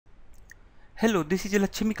Hello, this is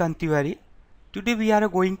Lakshmi Kantiwari. Today we are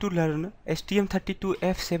going to learn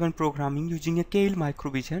STM32F7 programming using a Keil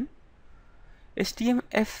microvision.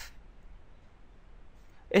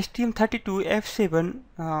 STM32F7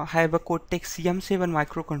 have a Cortex M7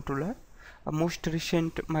 microcontroller, a most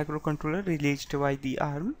recent microcontroller released by the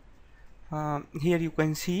ARM. Here you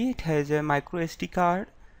can see it has a micro SD card,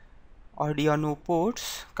 Arduino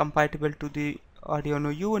ports compatible to the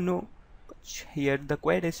Arduino Uno. Here the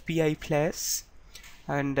quad SPI flash,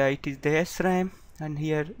 and it is the SRAM, and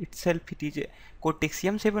here itself it is a Cortex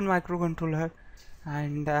M7 microcontroller,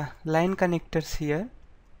 and line connectors here,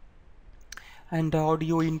 and the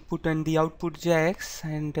audio input and the output jacks,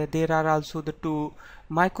 and there are also the two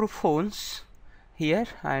microphones here,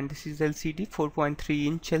 and this is LCD 4.3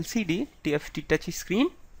 inch LCD TFT touch screen.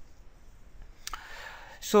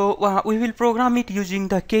 So we will program it using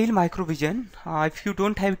the Keil microvision. If you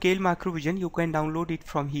don't have Keil microvision, you can download it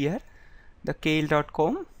from here, the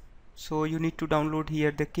keil.com. So you need to download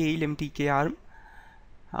here the Keil MTK ARM.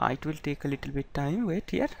 It will take a little bit time.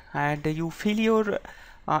 Wait here, and you fill your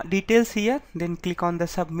details here, then click on the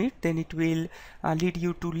submit. Then it will lead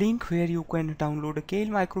you to link where you can download a Keil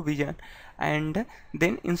microvision and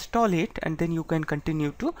then install it, and then you can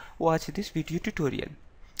continue to watch this video tutorial.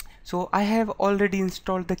 So I have already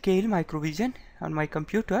installed the Keil microvision on my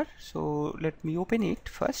computer, so let me open it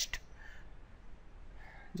first.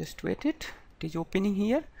 Just wait, it is opening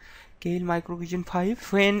here. Keil microvision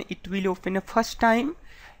 5. When it will open a first time,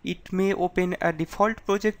 it may open a default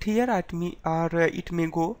project here, or it may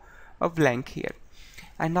go a blank here,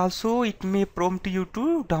 and also it may prompt you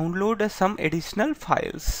to download some additional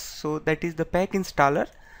files. So that is the pack installer.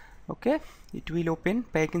 Okay, it will open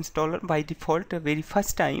pack installer by default very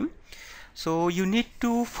first time. So you need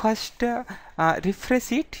to first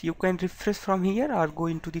refresh it. You can refresh from here or go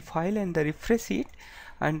into the file and refresh it,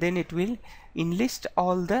 and then it will enlist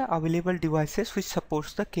all the available devices which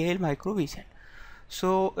supports the Keil microvision.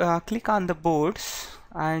 So click on the boards,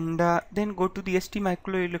 and then go to the ST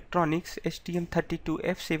Microelectronics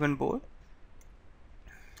STM32F7 board.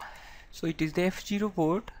 So it is the F0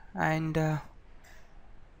 board, and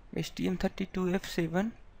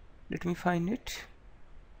STM32F7, let me find it.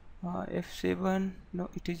 F7, no,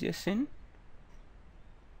 it is SN.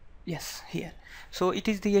 Yes, here. So it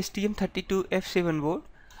is the STM32F7 board,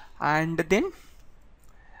 and then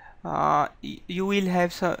you will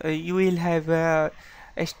have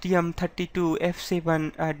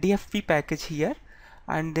STM32F7 DFP package here,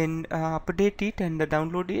 and then update it and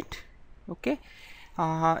download it. Okay,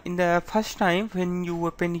 in the first time when you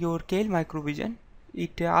open your Keil microvision,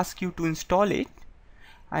 it asks you to install it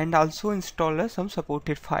and also install some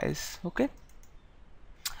supported files. Okay,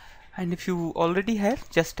 and if you already have,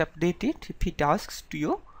 just update it if it asks to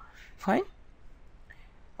you. Fine.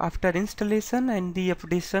 After installation and the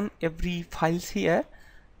updation every files here,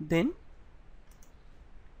 then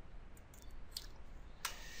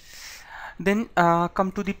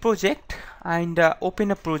come to the project and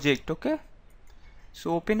open a project. Okay,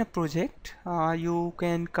 so open a project. You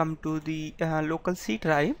can come to the local C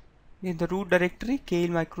drive. In the root directory Keil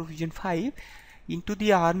microvision 5, into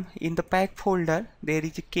the ARM, in the pack folder there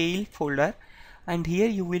is a Keil folder, and here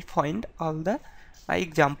you will find all the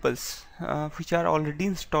examples which are already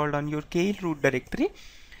installed on your Keil root directory.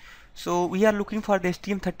 So we are looking for the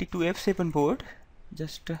STM32F7 board.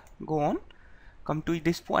 Just go on, come to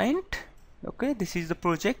this point. Okay, this is the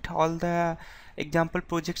project. All the example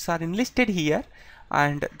projects are enlisted here,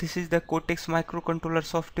 and this is the Cortex microcontroller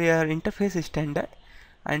software interface standard,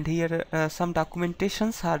 and here some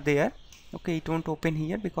documentations are there. Okay, it won't open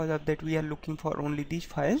here, because of that we are looking for only these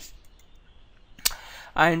files,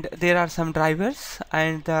 and there are some drivers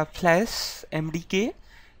and the flash MDK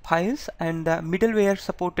files and the middleware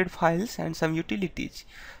supported files and some utilities.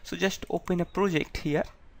 So just open a project here,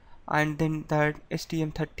 and then the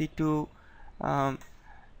STM32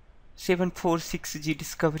 746G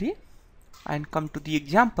discovery, and come to the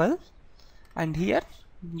example, and here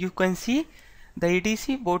you can see the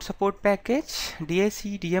ADC board support package,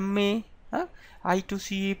 DAC, DMA,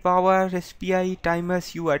 I2C, power, SPI,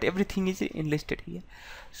 timers, UART, everything is enlisted here.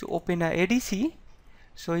 So open a ADC.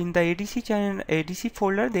 So in the ADC channel, ADC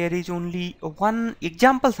folder, there is only one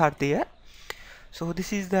examples are there. So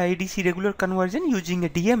this is the ADC regular conversion using a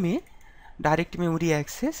DMA, direct memory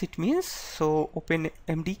access it means. So open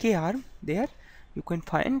MDK ARM, there you can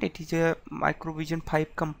find it is a microvision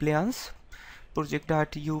 5 compliance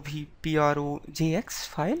project.uvprojx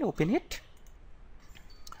file. Open it.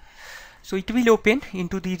 So it will open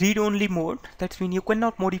into the read-only mode. That means you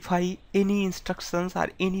cannot modify any instructions or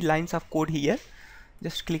any lines of code here.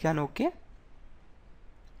 Just click on OK.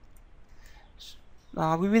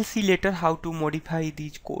 We will see later how to modify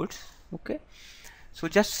these codes. Okay, so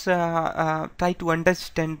just try to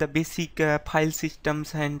understand the basic file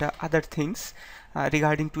systems and other things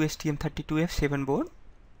regarding to STM32F7 board.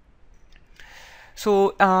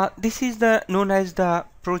 So this is the known as the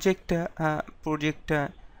project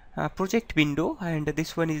window, and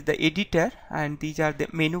this one is the editor, and these are the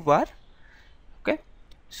menu bar. Okay,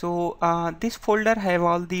 so this folder have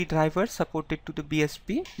all the drivers supported to the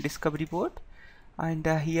BSP discovery board, and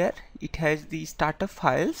here it has the startup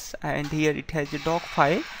files, and here it has a doc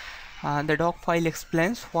file. The doc file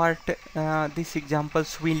explains what these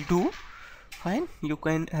examples will do. Fine, you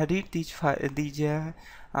can read these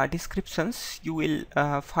descriptions. You will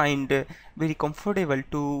find very comfortable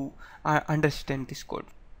to understand this code.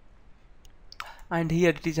 And here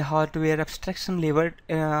it is a hardware abstraction layer.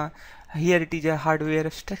 Here it is a hardware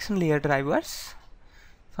abstraction layer drivers.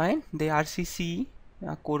 Fine, the RCC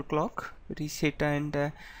core clock reset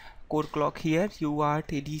and core clock here, UART,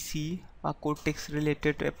 ADC, Cortex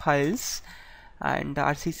related files, and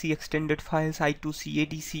RCC extended files, I2C,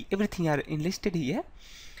 ADC, everything are enlisted here.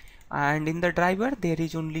 And in the driver there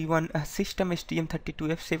is only one system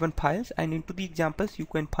STM32F7 files, and into the examples you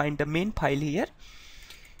can find the main file here.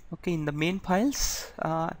 Okay, in the main files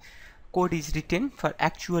code is written for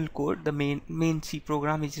actual code. The main C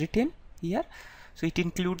program is written here. So it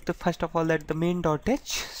includes the first of all that the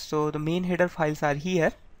main.h. So the main header files are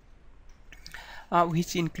here,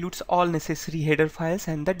 which includes all necessary header files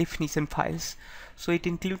and the definition files. So it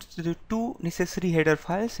includes the two necessary header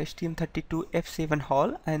files, STM32F7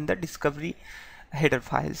 hall and the discovery header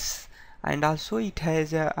files, and also it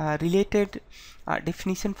has a related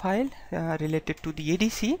definition file related to the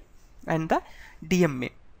ADC and the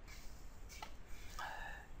DMA.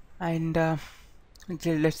 And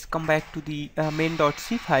let's come back to the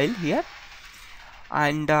main.c file here.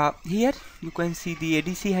 And here you can see the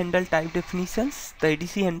ADC handle type definitions. The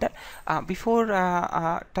ADC handle, before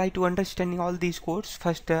try to understanding all these codes,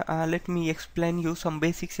 first let me explain you some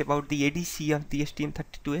basics about the ADC of the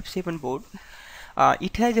STM32F7 board.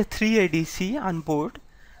 It has a 3 ADC on board,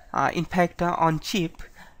 in fact on chip.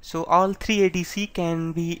 So all 3 ADC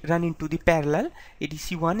can be run into the parallel,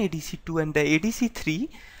 ADC1, ADC2 and the ADC3,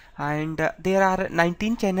 and there are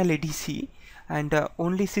 19 channel ADC, and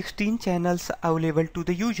only 16 channels available to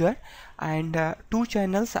the user, and 2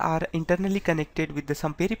 channels are internally connected with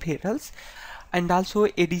some peripherals, and also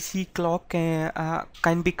ADC clock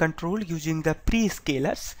can be controlled using the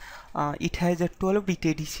pre-scalers. It has a 12-bit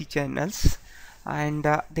ADC channels, and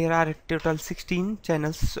there are a total 16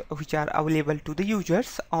 channels which are available to the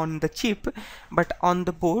users on the chip, but on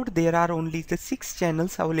the board there are only the 6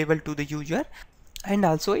 channels available to the user. And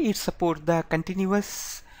also it supports the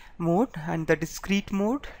continuous mode and the discrete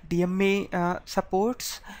mode, DMA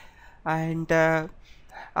supports, and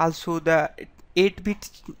also the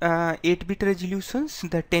 8-bit resolutions,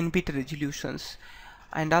 the 10-bit resolutions.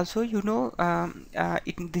 And also you know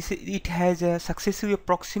it has a successive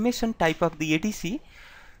approximation type of the ADC.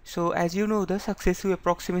 So as you know, the successive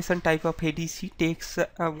approximation type of ADC takes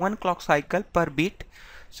 1 clock cycle per bit.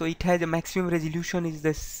 So it has a maximum resolution is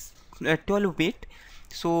this 12 bit.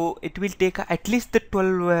 So it will take at least the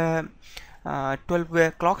 12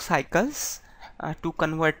 clock cycles to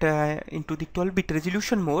convert into the 12-bit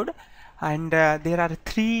resolution mode, and there are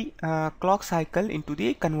 3 clock cycle into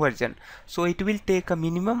the conversion. So it will take a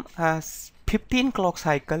minimum 15 clock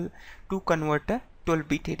cycle to convert a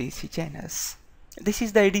 12-bit ADC channels. This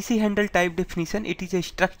is the ADC handle type definition. It is a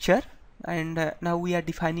structure, and now we are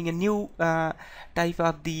defining a new type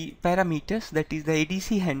of the parameters, that is the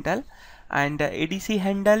ADC handle. And ADC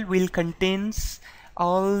handle will contains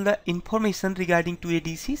all the information regarding to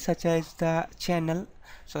ADC, such as the channel,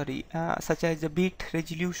 such as the bit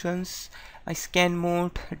resolutions, scan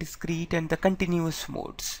mode, discrete and the continuous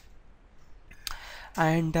modes.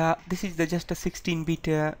 And this is the just a 16-bit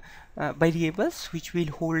variables which will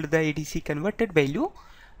hold the ADC converted value,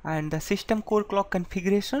 and the system core clock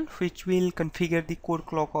configuration which will configure the core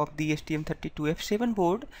clock of the STM32F7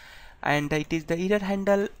 board, and it is the error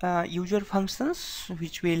handle user functions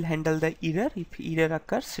which will handle the error if error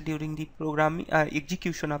occurs during the programming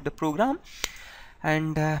execution of the program,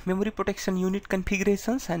 and memory protection unit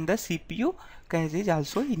configurations, and the CPU cache is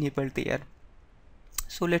also enabled there.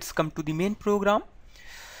 So let's come to the main program.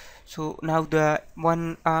 So now the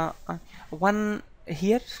one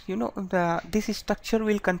here, you know, this structure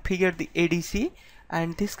will configure the ADC,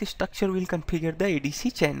 and this structure will configure the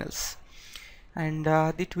ADC channels, and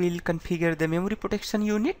it will configure the memory protection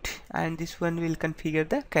unit, and this one will configure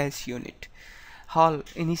the cache unit. Hall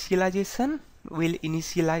initialization will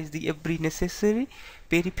initialize the every necessary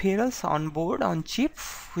peripherals on board on chip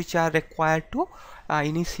which are required to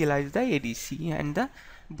initialize the ADC and the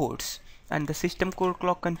boards. And the system core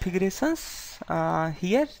clock configurations,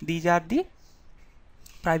 here these are the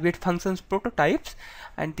private functions prototypes,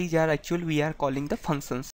 and these are actually we are calling the functions.